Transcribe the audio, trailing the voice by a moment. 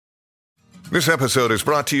This episode is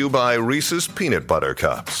brought to you by Reese's Peanut Butter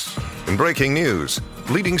Cups. In breaking news,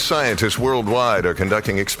 leading scientists worldwide are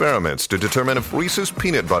conducting experiments to determine if Reese's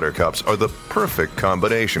Peanut Butter Cups are the perfect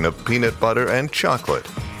combination of peanut butter and chocolate.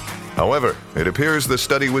 However, it appears the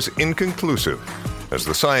study was inconclusive, as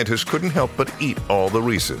the scientists couldn't help but eat all the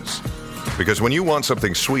Reese's. Because when you want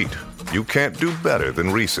something sweet, you can't do better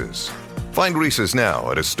than Reese's. Find Reese's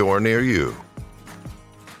now at a store near you.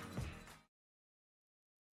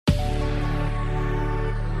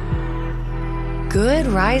 Good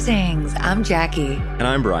risings. I'm Jackie. And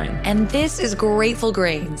I'm Brian. And this is Grateful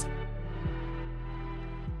Grains.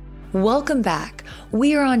 Welcome back.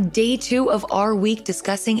 We are on day 2 of our week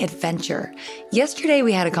discussing adventure. Yesterday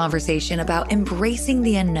we had a conversation about embracing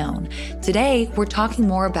the unknown. Today we're talking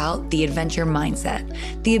more about the adventure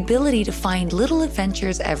mindset, the ability to find little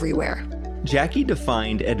adventures everywhere. Jackie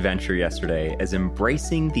defined adventure yesterday as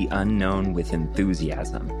embracing the unknown with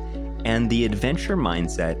enthusiasm. And the adventure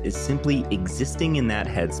mindset is simply existing in that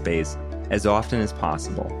headspace as often as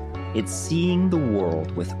possible. It's seeing the world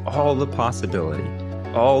with all the possibility,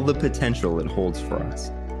 all the potential it holds for us,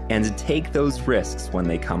 and to take those risks when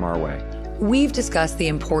they come our way. We've discussed the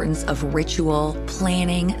importance of ritual,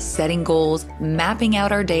 planning, setting goals, mapping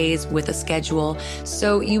out our days with a schedule,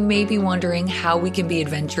 so you may be wondering how we can be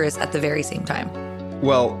adventurous at the very same time.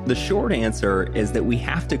 Well, the short answer is that we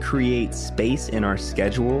have to create space in our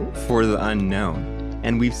schedule for the unknown.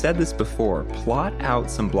 And we've said this before, plot out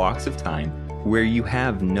some blocks of time where you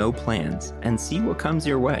have no plans and see what comes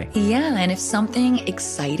your way. Yeah, and if something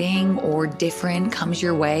exciting or different comes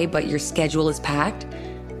your way, but your schedule is packed,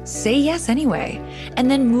 say yes anyway, and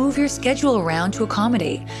then move your schedule around to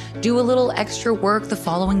accommodate. Do a little extra work the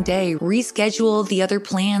following day, reschedule the other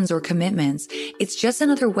plans or commitments. It's just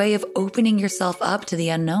another way of opening yourself up to the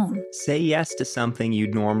unknown. Say yes to something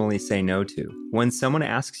you'd normally say no to. When someone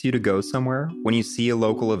asks you to go somewhere, when you see a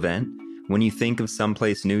local event, when you think of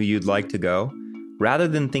someplace new you'd like to go, rather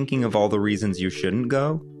than thinking of all the reasons you shouldn't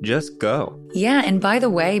go, just go. Yeah, and by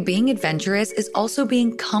the way, being adventurous is also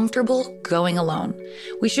being comfortable going alone.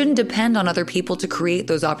 We shouldn't depend on other people to create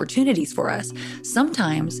those opportunities for us.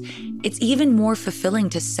 Sometimes it's even more fulfilling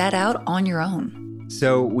to set out on your own.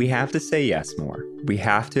 So we have to say yes more. We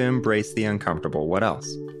have to embrace the uncomfortable. What else?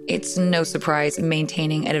 It's no surprise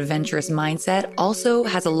maintaining an adventurous mindset also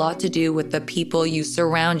has a lot to do with the people you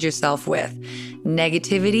surround yourself with.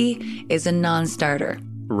 Negativity is a non-starter.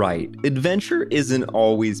 Right. Adventure isn't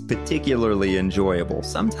always particularly enjoyable.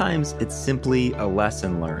 Sometimes it's simply a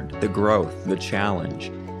lesson learned, the growth, the challenge.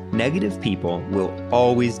 Negative people will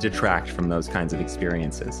always detract from those kinds of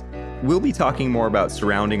experiences. We'll be talking more about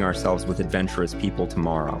surrounding ourselves with adventurous people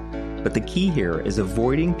tomorrow. But the key here is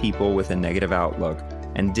avoiding people with a negative outlook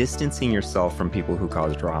and distancing yourself from people who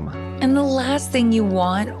cause drama. And the last thing you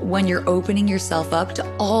want when you're opening yourself up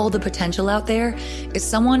to all the potential out there is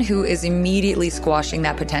someone who is immediately squashing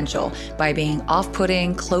that potential by being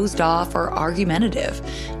off-putting, closed off, or argumentative.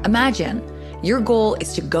 Imagine your goal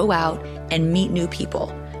is to go out and meet new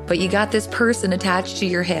people, but you got this person attached to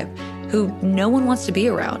your hip who no one wants to be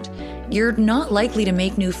around. You're not likely to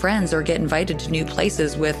make new friends or get invited to new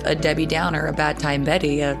places with a Debbie Downer, a bad time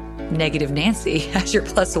Betty, a negative Nancy as your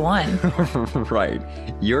plus one. Right.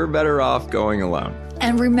 You're better off going alone.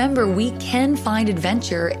 And remember, we can find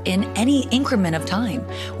adventure in any increment of time.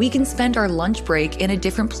 We can spend our lunch break in a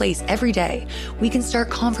different place every day. We can start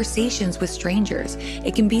conversations with strangers.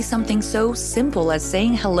 It can be something so simple as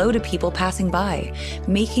saying hello to people passing by,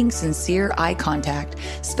 making sincere eye contact,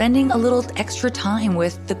 spending a little extra time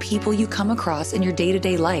with the people you come across in your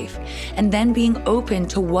day-to-day life, and then being open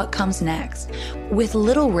to what comes next. With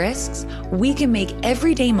little risks, we can make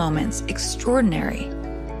everyday moments extraordinary.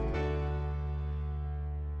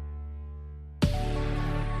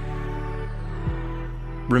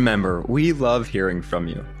 Remember, we love hearing from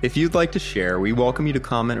you. If you'd like to share, we welcome you to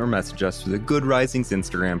comment or message us through the Good Risings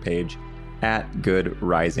Instagram page at Good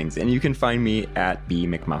Risings. And you can find me at B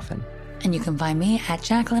McMuffin. And you can find me at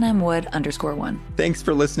Jacqueline M. Wood _1. Thanks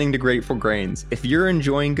for listening to Grateful Grains. If you're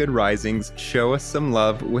enjoying Good Risings, show us some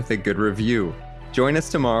love with a good review. Join us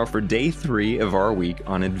tomorrow for day 3 of our week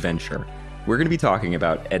on adventure. We're going to be talking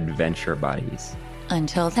about adventure buddies.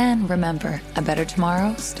 Until then, remember, a better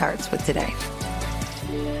tomorrow starts with today.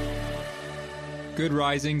 Good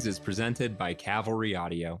Risings is presented by Cavalry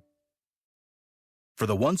Audio. For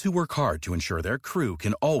the ones who work hard to ensure their crew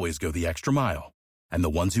can always go the extra mile, and the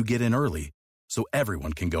ones who get in early so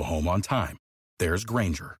everyone can go home on time, there's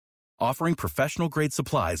Grainger, offering professional-grade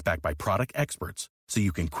supplies backed by product experts so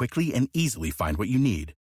you can quickly and easily find what you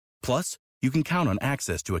need. Plus, you can count on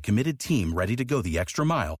access to a committed team ready to go the extra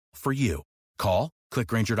mile for you. Call, Click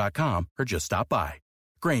Grainger.com or just stop by.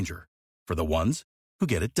 Grainger, for the ones who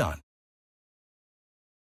get it done.